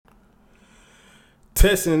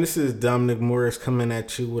Testing, this is Dominic Morris coming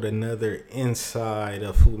at you with another Inside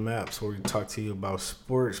of Food Maps where we talk to you about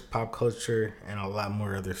sports, pop culture, and a lot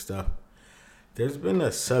more other stuff. There's been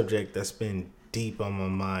a subject that's been deep on my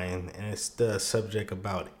mind, and it's the subject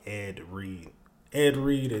about Ed Reed. Ed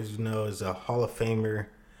Reed, as you know, is a Hall of Famer,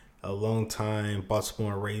 a long-time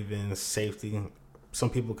Baltimore Ravens safety. Some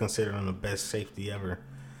people consider him the best safety ever.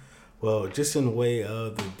 Well, just in the way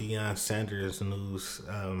of the Deion Sanders news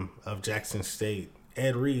of Jackson State,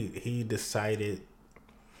 Ed Reed, he decided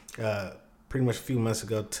pretty much a few months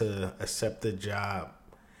ago to accept the job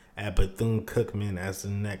at Bethune-Cookman as the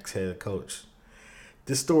next head coach.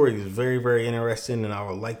 This story is very, very interesting, and I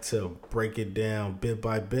would like to break it down bit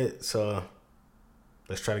by bit. So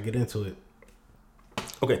let's try to get into it.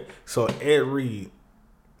 Okay, so Ed Reed,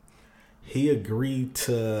 he agreed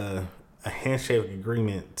to a handshake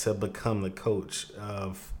agreement to become the coach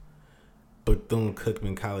of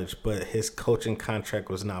Bethune-Cookman College, but his coaching contract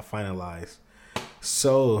was not finalized.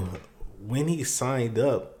 So when he signed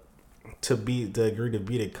up to agree to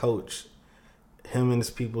be the coach, him and his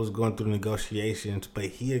people was going through negotiations, but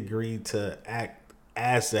he agreed to act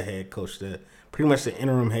as the head coach, pretty much the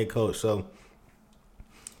interim head coach. So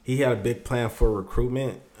he had a big plan for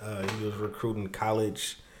recruitment. He was recruiting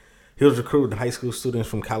high school students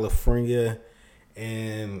from California,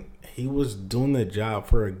 and he was doing the job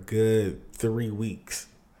for a good 3 weeks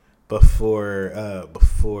before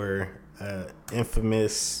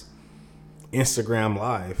infamous Instagram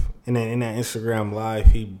Live. And then in that Instagram Live,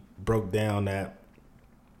 he broke down that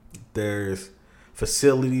there's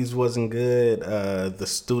facilities wasn't good. The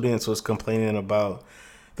student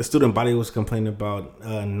body was complaining about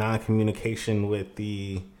non-communication with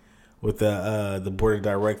the board of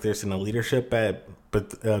directors and the leadership at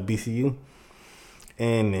BCU,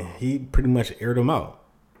 and he pretty much aired them out.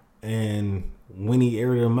 And when he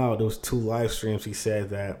aired them out, there was 2 live streams. He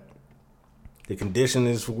said that the condition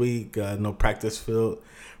is weak, no practice field,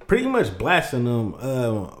 pretty much blasting them.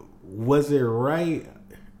 Was it right?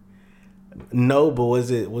 No, but was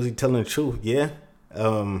he telling the truth? Yeah.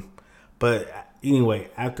 But anyway,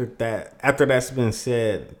 after that's been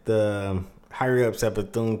said, the higher ups at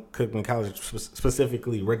Bethune-Cookman College,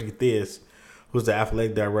 specifically Reggie Theus, who's the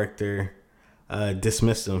athletic director,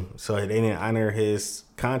 dismissed him. So they didn't honor his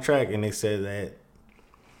contract, and they said that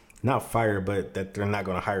not fire, but that they're not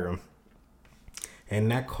going to hire him.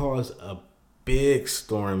 And that caused a big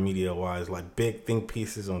storm media-wise, like big think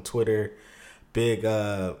pieces on Twitter, big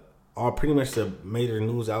all pretty much the major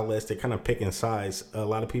news outlets. They're kind of picking sides. A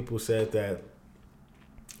lot of people said that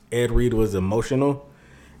Ed Reed was emotional,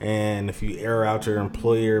 and if you air out your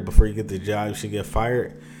employer before you get the job, you should get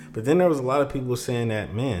fired. But then there was a lot of people saying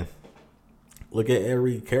that, man, look at Ed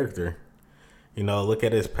Reed's character. Look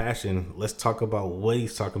at his passion. Let's talk about what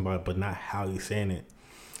he's talking about, but not how he's saying it.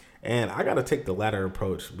 And I got to take the latter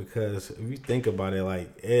approach, because if you think about it, like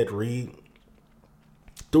Ed Reed,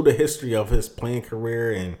 through the history of his playing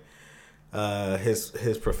career and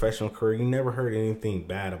his professional career, you never heard anything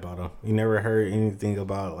bad about him. You never heard anything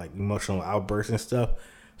about like emotional outbursts and stuff.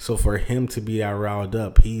 So for him to be that riled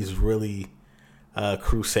up, he's really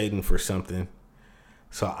crusading for something.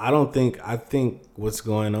 So I think what's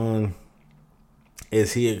going on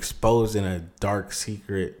is he exposing a dark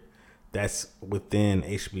secret that's within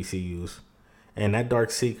HBCUs. And that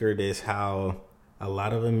dark secret is how a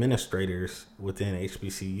lot of administrators within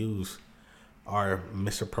HBCUs are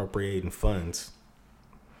misappropriating funds.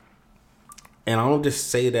 And I don't just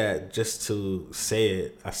say that just to say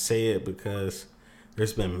it. I say it because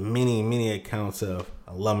there's been many, many accounts of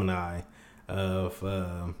alumni, of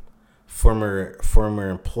former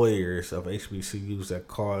employers of HBCUs that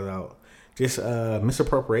called out just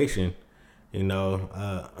misappropriation,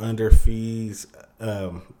 under fees,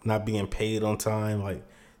 not being paid on time, like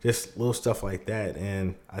just little stuff like that.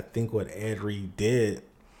 And I think what Ed Reed did,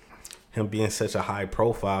 him being such a high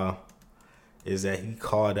profile, is that he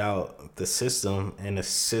called out the system, and the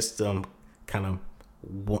system kind of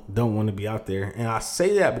don't want to be out there. And I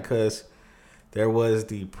say that because there was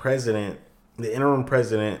the interim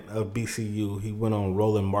president of BCU. He went on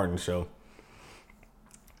Roland Martin show,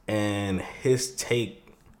 and his take,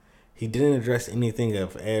 he didn't address anything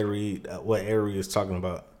of Ed Reed, what Ed Reed was talking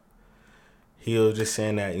about. He was just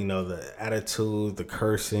saying that, the attitude, the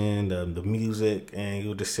cursing, the music, and he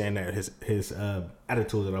was just saying that his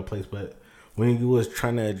attitude was in our place. But when he was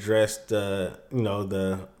trying to address the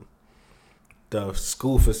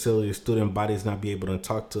school facility, student bodies not be able to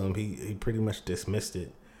talk to him, he pretty much dismissed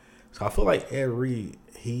it. So I feel like Ed Reed,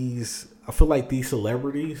 I feel like these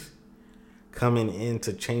celebrities coming in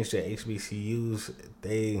to change the HBCUs,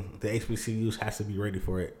 the HBCUs has to be ready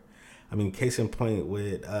for it. I mean, case in point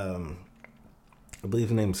with I believe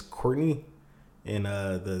his name's Courtney, and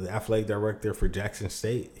the athletic director for Jackson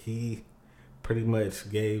State. He pretty much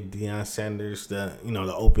gave Deion Sanders the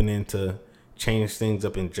opening to change things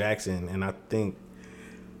up in Jackson, and I think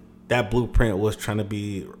that blueprint was trying to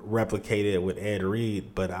be replicated with Ed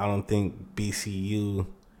Reed, but I don't think BCU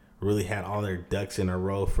really had all their ducks in a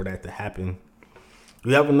row for that to happen.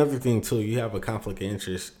 You have another thing too. You have a conflict of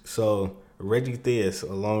interest. So Reggie Theus,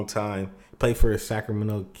 a long time, played for the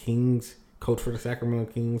Sacramento Kings, coach for the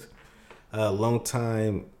Sacramento Kings, a long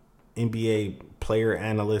time NBA player,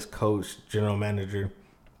 analyst, coach, general manager.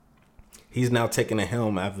 He's now taking the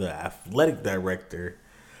helm as the athletic director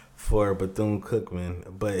for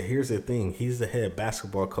Bethune-Cookman. But here's the thing. He's the head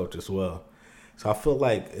basketball coach as well. So I feel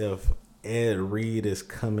like if Ed Reed is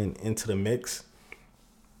coming into the mix,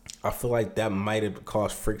 I feel like that might have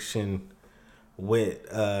caused friction with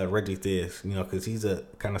Reggie Theus, because he's a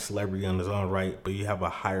kind of celebrity on his own right, but you have a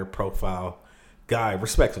higher profile guy,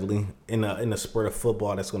 respectively, in the sport of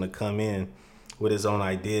football that's going to come in with his own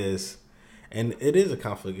ideas. And it is a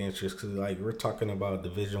conflict of interest because, like, we're talking about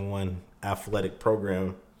Division I athletic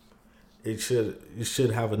program. It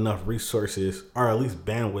should have enough resources, or at least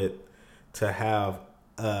bandwidth, to have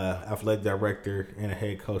athletic director and a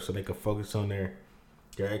head coach so they can focus on their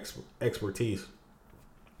expertise.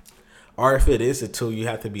 Or if it is a tool, you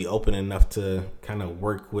have to be open enough to kind of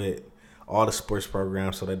work with all the sports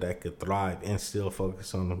programs so that could thrive and still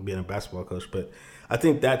focus on being a basketball coach. But I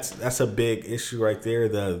think that's a big issue right there.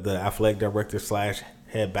 The athletic director /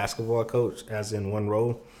 head basketball coach as in one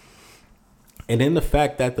role. And then the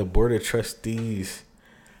fact that the board of trustees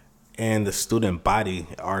and the student body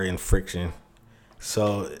are in friction.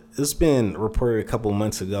 So it's been reported a couple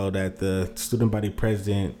months ago that the student body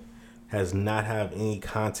president has not had any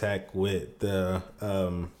contact with the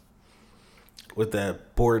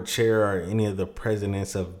board chair or any of the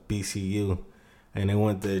presidents of BCU, and they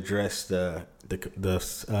want to address the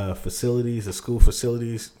facilities, the school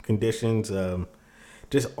facilities conditions,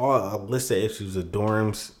 just all a list of issues, the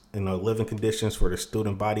dorms, living conditions for the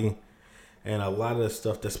student body, and a lot of the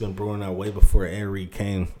stuff that's been brewing out way before Ed Reed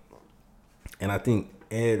came. And I think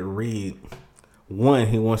Ed Reed, one,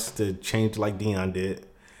 he wants to change like Deion did,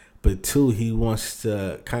 but two, he wants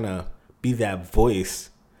to kind of be that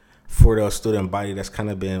voice for the student body that's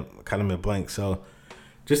kind of been blank. So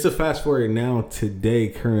just to fast forward now, today,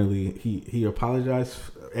 currently, he apologized.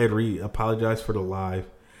 Ed Reed apologized for the live,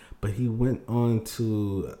 but he went on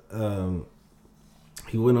to a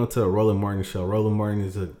Roland Martin show. Roland Martin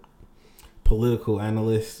is a political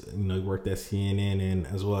analyst. He worked at CNN and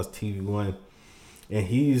as well as TV One, and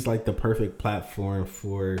he's like the perfect platform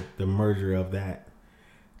for the merger of that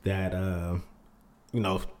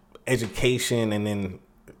education and then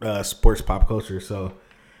sports pop culture. So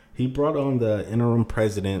he brought on the interim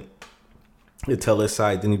president to tell his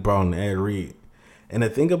side. Then he brought on Ed Reed. And the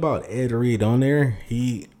thing about Ed Reed on there,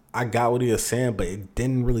 I got what he was saying, but it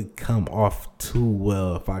didn't really come off too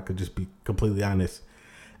well, if I could just be completely honest.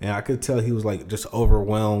 And I could tell he was like just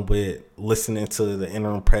overwhelmed with listening to the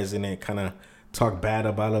interim president kind of talk bad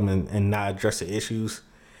about him and not address the issues.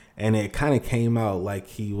 And it kind of came out like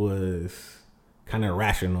he was kind of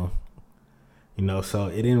rational, so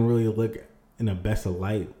it didn't really look in the best of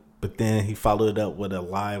light. But then he followed it up with a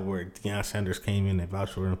live where Deion Sanders came in and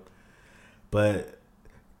vouched for him. But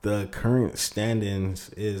the current standings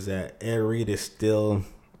is that Ed Reed is still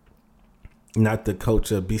not the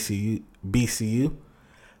coach of BCU,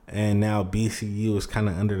 and now BCU is kind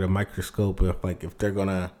of under the microscope of if they're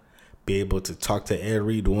gonna be able to talk to Ed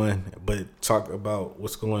Reed but talk about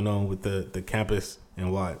what's going on with the campus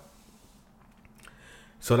and why.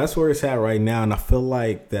 So that's where it's at right now, and I feel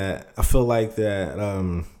like that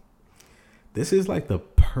this is like the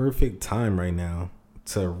perfect time right now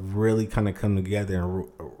to really kind of come together and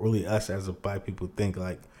really us as a black people think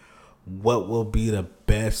like what will be the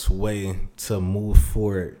best way to move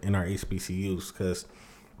forward in our HBCUs, because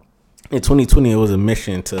in 2020 it was a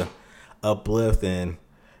mission to uplift, and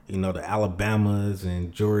the Alabamas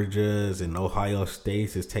and Georgias and Ohio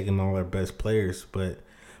States is taking all our best players, but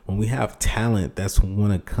when we have talent that's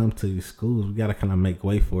want to come to these schools, we got to kind of make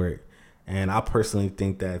way for it. And I personally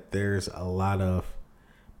think that there's a lot of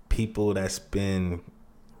people that's been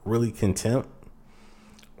really content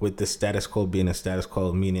with the status quo being a status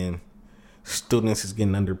quo, meaning students is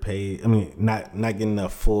getting underpaid. I mean, not getting a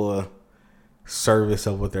full service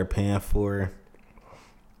of what they're paying for.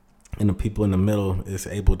 And the people in the middle is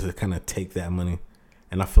able to kind of take that money.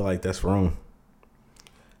 And I feel like that's wrong.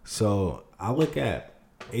 So I look at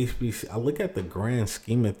HBC, I look at the grand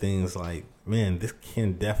scheme of things like, man, this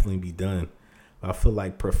can definitely be done. I feel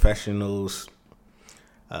like professionals,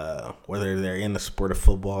 whether they're in the sport of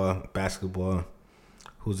football, basketball,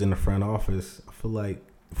 who's in the front office, I feel like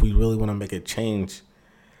if we really want to make a change,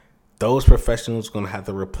 those professionals going to have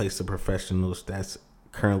to replace the professionals that's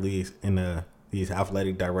currently in these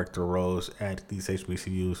athletic director roles at these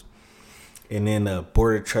HBCUs. And then the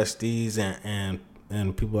board of trustees and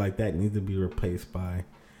people like that need to be replaced by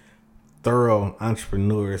thorough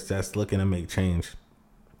entrepreneurs that's looking to make change.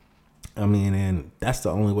 I mean, and that's the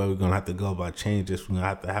only way we're going to have to go about change is we're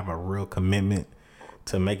going to have a real commitment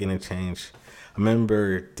to making a change. I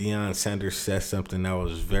remember Deion Sanders said something that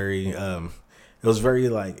was very, it was very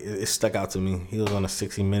like, it stuck out to me. He was on a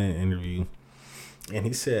 60-minute interview and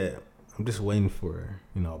he said, I'm just waiting for,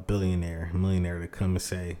 a billionaire, millionaire to come and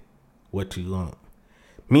say what you want.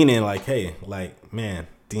 Meaning like, hey, like, man,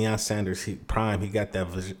 Deion Sanders, he got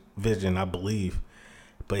that vision, I believe.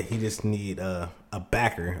 But he just need a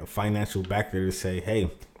backer, a financial backer to say,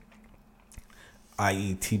 hey,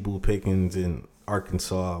 i.e. T-Boo Pickens in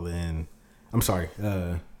Arkansas and, I'm sorry,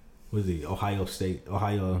 what is he, Oklahoma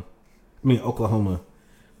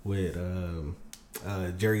with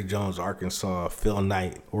Jerry Jones, Arkansas, Phil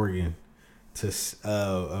Knight, Oregon, to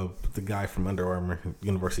the guy from Under Armour,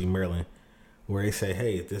 University of Maryland, where they say,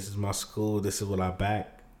 hey, this is my school, this is what I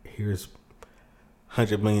back, here's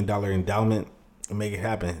 $100 million endowment, and make it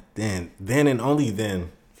happen. Then and only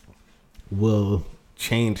then will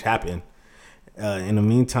change happen. In the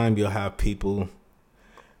meantime, you'll have people,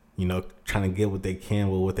 trying to get what they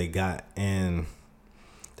can with what they got, and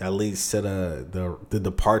that leads to the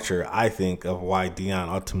departure, I think, of why Deion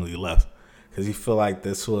ultimately left, because he feel like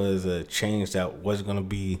this was a change that wasn't going to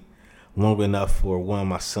be long enough for one of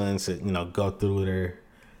my sons to go through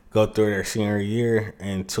their senior year,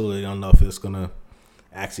 and two, they don't know if it's going to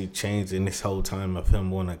actually change in this whole time of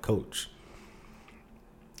him wanting to coach.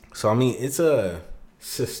 So I mean, it's a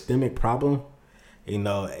systemic problem. If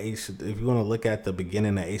you want to look at the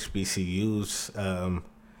beginning of HBCUs,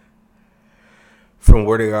 from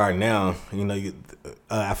where they are now,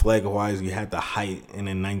 athletic wise, you had the height in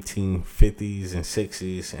the 1950s and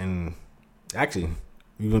 60s, and actually,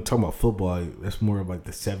 you want to talk about football, that's more of like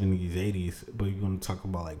the 70s, 80s. But you want to talk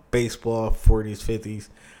about like baseball, 40s, 50s,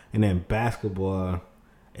 and then basketball.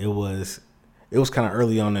 It was kind of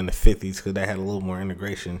early on in the 50s because they had a little more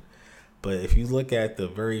integration. But if you look at the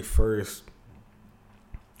very first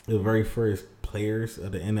players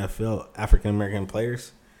of the NFL, African American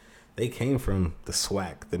players, they came from the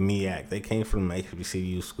SWAC, the MEAC. They came from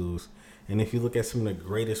HBCU schools. And if you look at some of the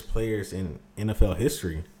greatest players in NFL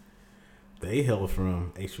history, they hail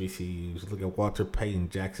from HBCUs. You look at Walter Payton,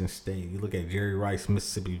 Jackson State. You look at Jerry Rice,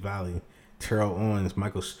 Mississippi Valley, Terrell Owens,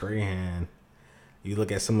 Michael Strahan. You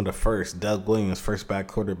look at some of the first, Doug Williams, first back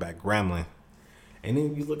quarterback, Grambling. And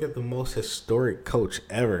then you look at the most historic coach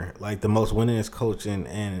ever, like the most winningest coach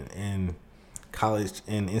in college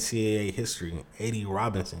and NCAA history, A.D.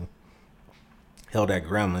 Robinson, held at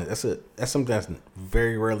Grambling. That's something that's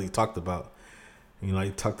very rarely talked about.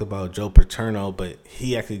 He talked about Joe Paterno, but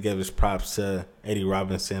he actually gave his props to A.D.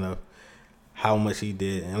 Robinson of how much he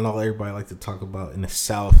did. And I know everybody like to talk about in the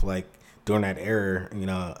South, like during that era,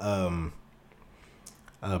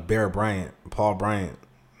 Paul Bryant,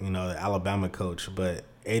 the Alabama coach, but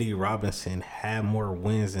A.D. Robinson had more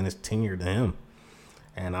wins in his tenure than him.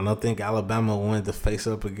 And I don't think Alabama wanted to face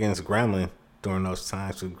up against Grambling during those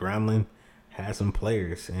times, because Grambling had some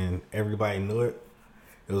players, and everybody knew it.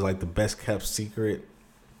 It was like the best kept secret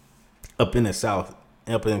up in the South,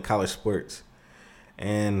 up in college sports.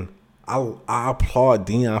 And I applaud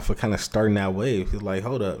Deion for kind of starting that wave. He's like,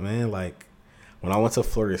 hold up, man. Like, when I went to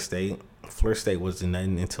Florida State wasn't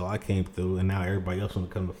nothing until I came through, and now everybody else want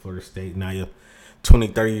to come to Florida State. Now, 20,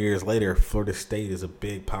 30 years later, Florida State is a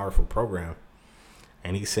big, powerful program.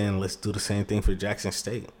 And he's saying, let's do the same thing for Jackson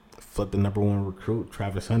State. Flip the number one recruit,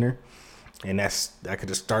 Travis Hunter. And that could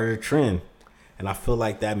have started a trend. And I feel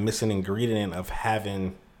like that missing ingredient of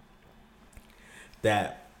having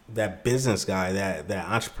that business guy, that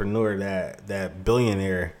entrepreneur, that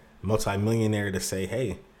billionaire, multimillionaire to say,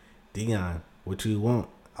 hey, Deion, what you want?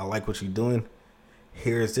 I like what you're doing.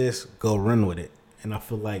 Here's this. Go run with it. And I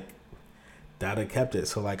feel like that have kept it.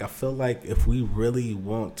 So, like, I feel like if we really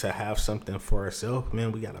want to have something for ourselves,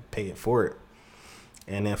 man, we got to pay it for it.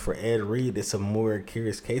 And then for Ed Reed, it's a more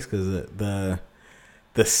curious case because the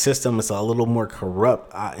system is a little more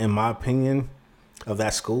corrupt, in my opinion, of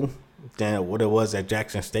that school than what it was at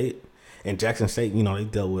Jackson State. And Jackson State, they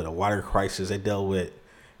dealt with a water crisis. They dealt with,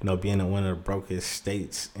 being in one of the brokest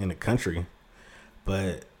states in the country.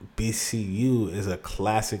 But BCU is a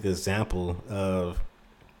classic example of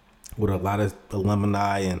what a lot of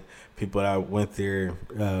alumni and people that went there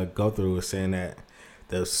go through was saying that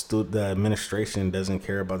the administration doesn't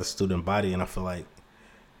care about the student body, and I feel like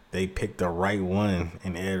they picked the right one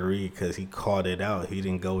in Ed Reed because he called it out. He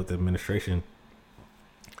didn't go with the administration.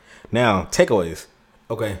 Now, takeaways.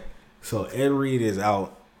 Okay, so Ed Reed is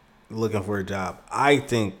out looking for a job. I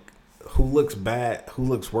think who looks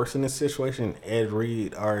worse in this situation, Ed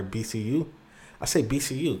Reed or BCU? I say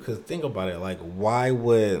BCU because think about it. Like, why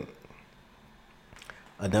would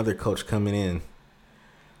another coach coming in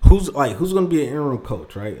who's going to be an interim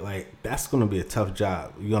coach, right? Like, that's going to be a tough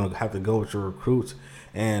job. You're going to have to go with your recruits,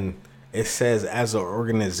 and it says as an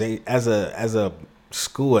organization, as a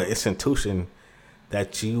school, an institution,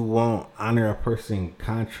 that you won't honor a person's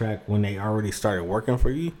contract when they already started working for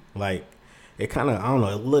you. Like, it kind of, I don't know,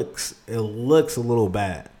 it looks a little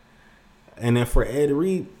bad. And then for Ed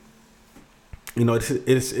Reed, you know, it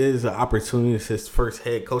is an opportunity. It's his first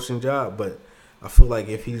head coaching job, but I feel like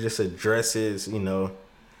if he just addresses, you know,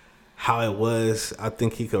 how it was, I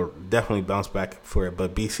think he could definitely bounce back for it.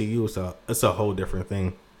 But BCU, it's a whole different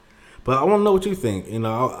thing. But I want to know what you think. You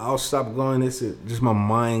know, I'll stop going. This is just my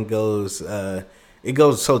mind goes. It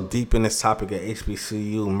goes so deep in this topic of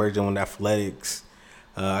HBCU merging with athletics.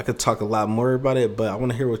 I could talk a lot more about it, but I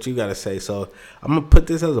want to hear what you got to say. So I'm gonna put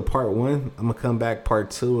this as a part 1. I'm gonna come back part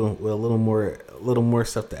 2 with a little more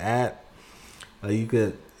stuff to add. You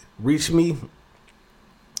could reach me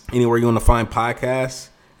anywhere you want to find podcasts,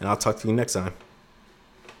 and I'll talk to you next time.